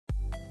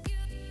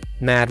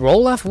Matt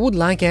Roloff would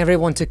like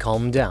everyone to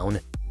calm down.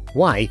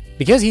 Why?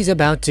 Because he's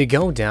about to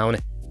go down,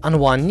 on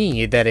one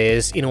knee, that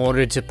is, in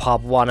order to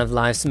pop one of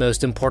life's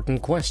most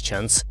important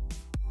questions.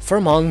 For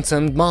months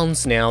and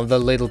months now, the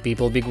Little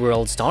People Big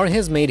World star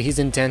has made his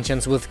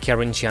intentions with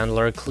Caryn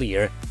Chandler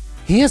clear.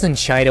 He hasn't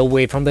shied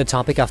away from the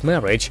topic of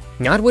marriage,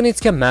 not when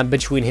it's come up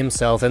between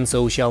himself and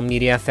social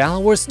media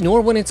followers, nor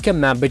when it's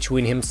come up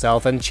between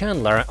himself and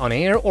Chandler on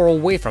air or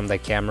away from the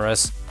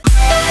cameras.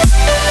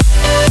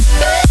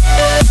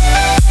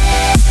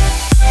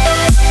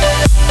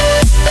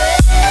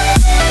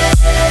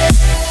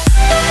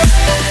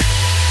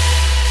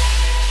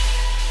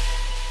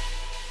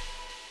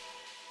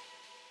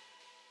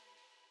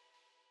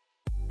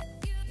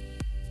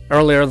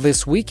 Earlier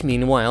this week,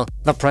 meanwhile,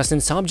 the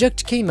present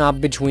subject came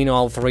up between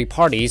all three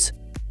parties.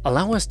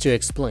 Allow us to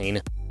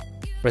explain.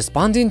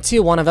 Responding to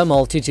one of a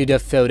multitude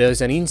of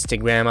photos on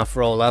Instagram of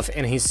Roloff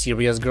and his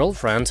serious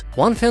girlfriend,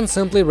 one fan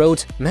simply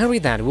wrote, "Marry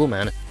that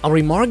woman," a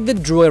remark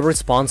that drew a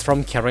response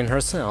from Caryn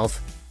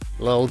herself.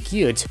 "Lol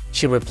cute,"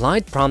 she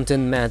replied,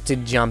 prompting Matt to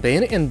jump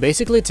in and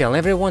basically tell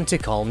everyone to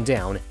calm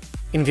down.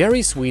 In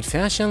very sweet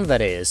fashion,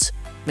 that is.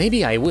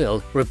 "Maybe I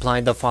will,"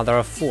 replied the father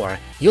of four.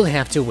 "You'll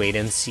have to wait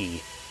and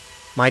see."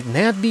 Might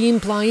Matt be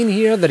implying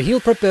here that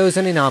he'll propose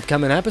in an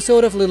upcoming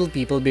episode of Little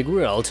People Big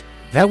World?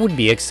 That would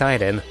be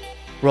exciting.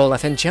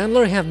 Roloff and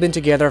Chandler have been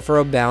together for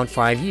about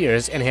 5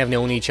 years and have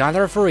known each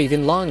other for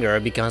even longer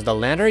because the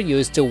latter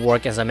used to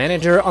work as a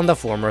manager on the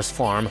former's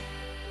farm.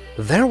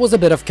 There was a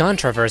bit of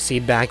controversy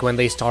back when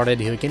they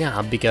started hooking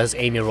up because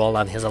Amy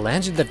Roloff has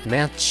alleged that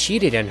Matt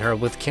cheated on her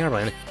with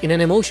Caryn, in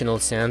an emotional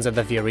sense at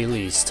the very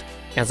least.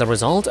 As a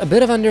result, a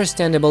bit of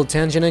understandable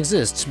tension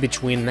exists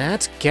between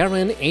Matt,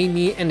 Caryn,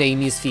 Amy, and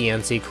Amy's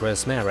fiancé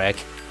Chris Marek.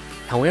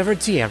 However,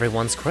 to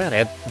everyone's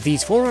credit,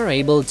 these four are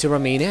able to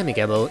remain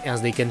amicable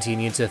as they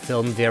continue to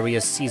film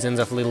various seasons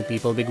of Little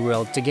People Big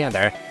World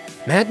together.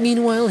 Matt,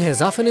 meanwhile,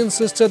 has often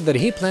insisted that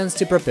he plans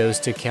to propose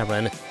to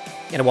Caryn.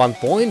 At one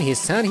point, he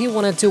said he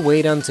wanted to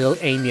wait until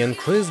Amy and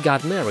Chris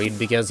got married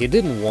because he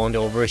didn't want to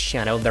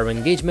overshadow their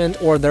engagement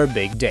or their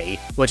big day,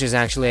 which is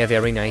actually a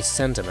very nice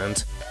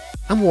sentiment.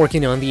 "I'm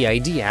working on the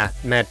idea,"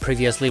 Matt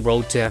previously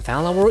wrote to a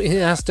follower who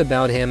asked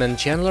about him and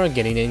Chandler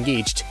getting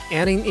engaged,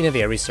 adding in a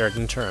very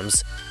certain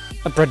terms.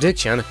 A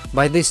prediction,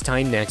 by this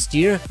time next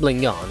year,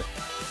 bling on.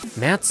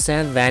 Matt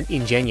said that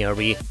in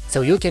January,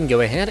 so you can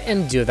go ahead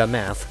and do the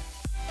math.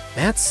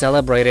 Matt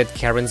celebrated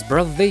Caryn's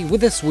birthday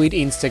with a sweet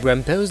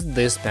Instagram post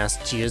this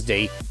past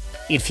Tuesday.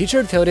 It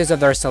featured photos of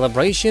their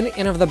celebration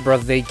and of the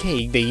birthday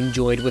cake they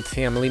enjoyed with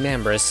family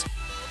members.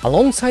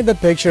 Alongside the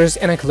pictures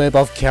and a clip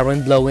of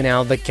Caryn blowing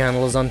out the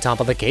candles on top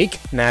of the cake,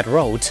 Matt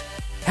wrote,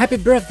 "Happy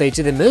birthday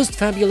to the most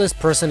fabulous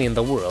person in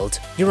the world.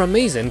 You're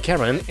amazing,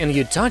 Caryn, and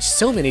you touch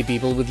so many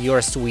people with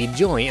your sweet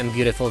joy and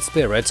beautiful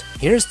spirit.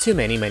 Here's to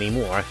many, many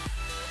more."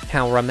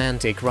 How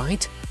romantic,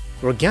 right?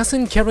 We're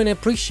guessing Caryn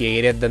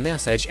appreciated the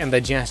message and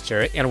the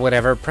gesture and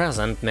whatever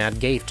present Matt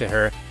gave to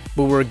her,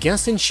 but we're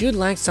guessing she'd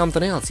like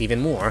something else even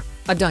more,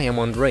 a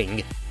diamond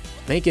ring.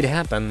 Make it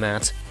happen,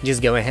 Matt.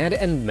 Just go ahead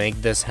and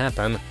make this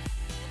happen.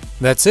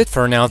 That's it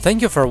for now,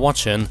 thank you for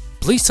watching,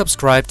 please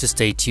subscribe to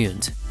stay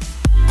tuned.